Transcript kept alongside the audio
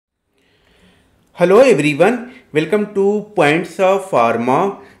Hello everyone, welcome to Points of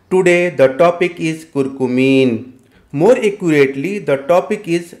Pharma. Today the topic is curcumin. More accurately, the topic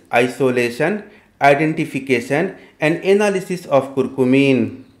is isolation, identification and analysis of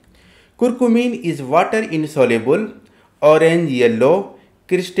curcumin. Curcumin is water insoluble, orange-yellow,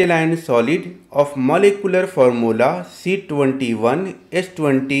 crystalline solid of molecular formula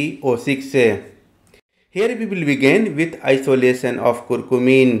C21H20O6. Here we will begin with isolation of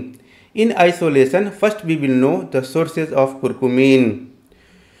curcumin. In isolation, first we will know the sources of curcumin.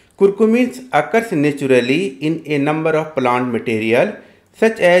 Curcumin occurs naturally in a number of plant material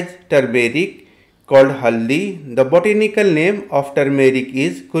such as turmeric called haldi. The botanical name of turmeric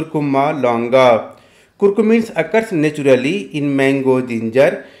is Curcuma longa. Curcumin occurs naturally in mango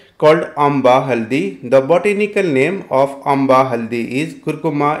ginger called amba haldi. The botanical name of amba haldi is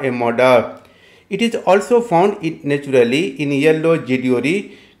Curcuma emoda. It is also found naturally in yellow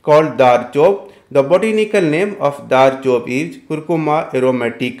jiduri called darchop. The botanical name of darchop is Curcuma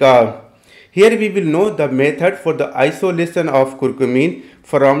aromatica. Here we will know the method for the isolation of curcumin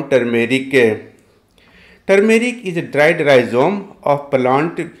from turmeric. Turmeric is a dried rhizome of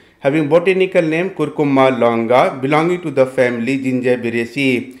plant having botanical name Curcuma longa belonging to the family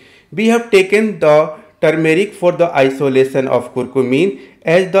Gingiberaceae. We have taken the turmeric for the isolation of curcumin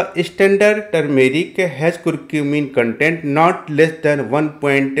as the standard turmeric has curcumin content not less than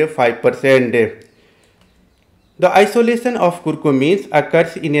 1.5%. The isolation of curcumin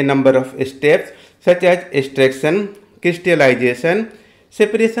occurs in a number of steps such as extraction, crystallization,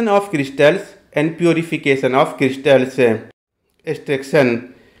 separation of crystals and purification of crystals.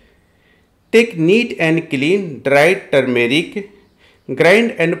 Extraction. Take neat and clean dried turmeric,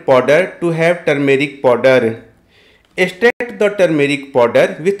 grind and powder to have turmeric powder. Extract the turmeric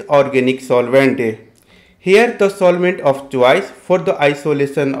powder with organic solvent. Here the solvent of choice for the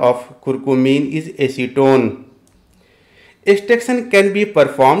isolation of curcumin is acetone. Extraction can be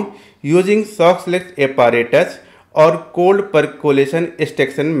performed using Soxhlet apparatus or cold percolation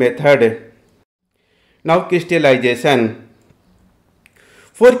extraction method. Now crystallization.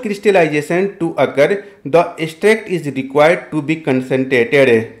 For crystallization to occur, the extract is required to be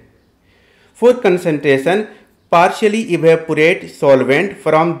concentrated. For concentration, partially evaporate solvent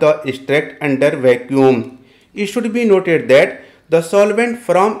from the extract under vacuum. It should be noted that the solvent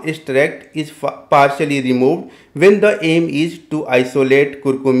from extract is partially removed when the aim is to isolate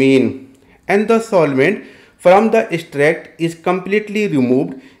curcumin, and the solvent from the extract is completely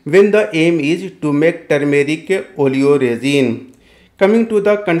removed when the aim is to make turmeric oleoresin. Coming to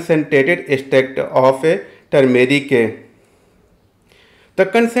the concentrated extract of turmeric. The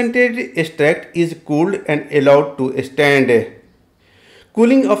concentrated extract is cooled and allowed to stand.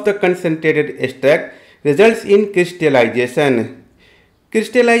 Cooling of the concentrated extract results in crystallization.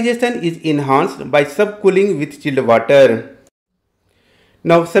 Crystallization is enhanced by subcooling with chilled water.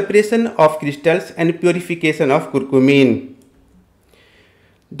 Now separation of crystals and purification of curcumin.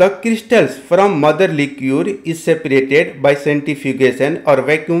 The crystals from mother liquor is separated by centrifugation or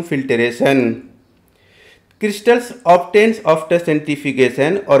vacuum filtration. Crystals obtained after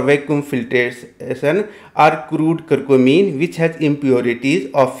centrifugation or vacuum filtration are crude curcumin which has impurities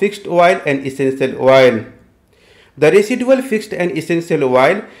of fixed oil and essential oil. The residual fixed and essential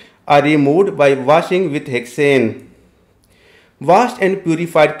oil are removed by washing with hexane. Washed and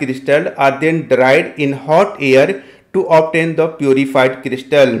purified crystals are then dried in hot air to obtain the purified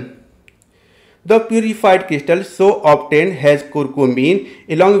crystal. The purified crystal so obtained has curcumin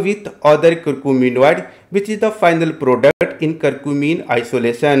along with other curcuminoid, which is the final product in curcumin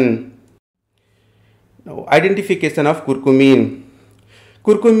isolation. Now, identification of curcumin.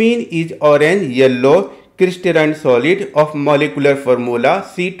 Curcumin is orange-yellow crystalline solid of molecular formula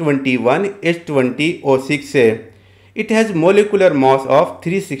C21H20O6. It has molecular mass of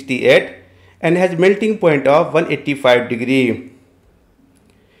 368 and has melting point of 185 degree.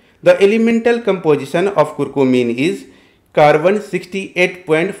 The elemental composition of curcumin is carbon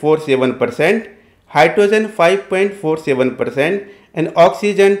 68.47%, hydrogen 5.47% and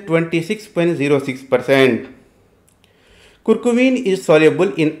oxygen 26.06%. Curcumin is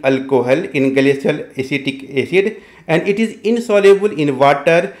soluble in alcohol in glacial acetic acid and it is insoluble in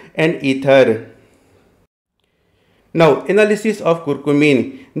water and ether. Now analysis of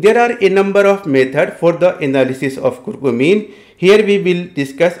curcumin. There are a number of methods for the analysis of curcumin. Here we will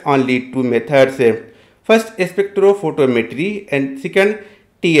discuss only two methods. First spectrophotometry and second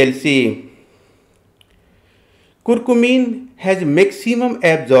TLC. Curcumin has maximum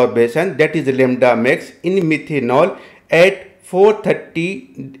absorption, that is lambda max, in methanol at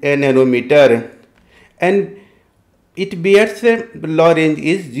 430 nanometer and it bears low range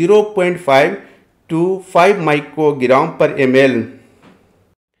is 0.5 to 5 microgram per ml.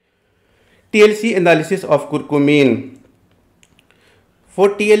 TLC analysis of curcumin. For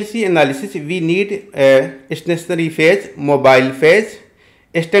TLC analysis, we need a stationary phase, mobile phase,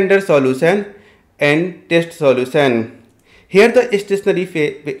 standard solution, and test solution. Here the stationary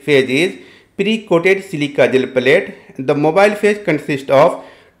phase is pre-coated silica gel plate. The mobile phase consists of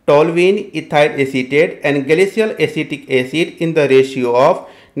toluene, ethyl acetate, and glacial acetic acid in the ratio of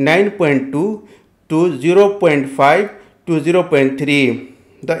 9.2 to 0.5 to 0.3.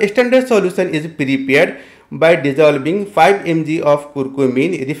 The standard solution is prepared by dissolving 5 mg of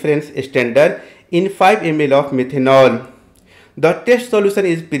curcumin reference standard in 5 ml of methanol. The test solution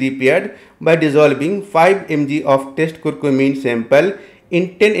is prepared by dissolving 5 mg of test curcumin sample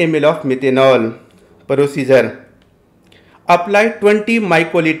in 10 ml of methanol. Procedure: apply 20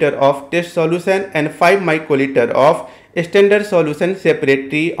 microliter of test solution and 5 microliter of standard solution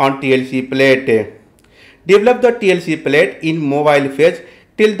separately on TLC plate. Develop the TLC plate in mobile phase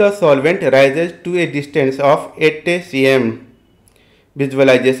till the solvent rises to a distance of 8 cm.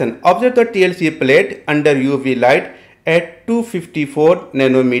 Visualization: observe the TLC plate under UV light at 254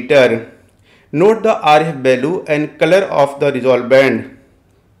 nanometer. Note the RF value and color of the resolvent.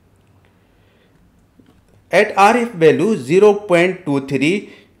 At RF value 0.23,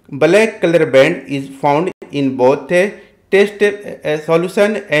 black color band is found in both test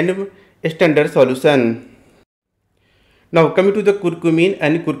solution and standard solution. Now coming to the curcumin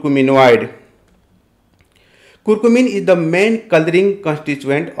and curcuminoid. Curcumin is the main coloring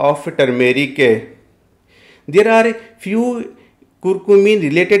constituent of turmeric. There are few curcumin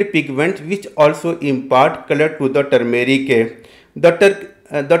related pigments which also impart color to the turmeric. The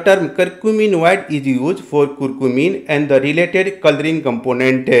term curcuminoid is used for curcumin and the related coloring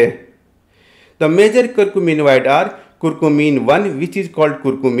component. The major curcuminoid are curcumin 1, which is called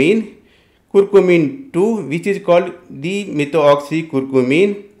curcumin, curcumin 2, which is called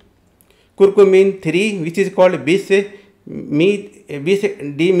dimethoxycurcumin, curcumin 3, which is called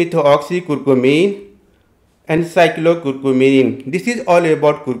bis-dimethoxycurcumin, and cyclocurcumin. This is all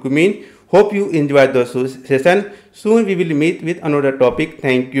about curcumin. Hope you enjoyed the session. Soon we will meet with another topic.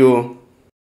 Thank you.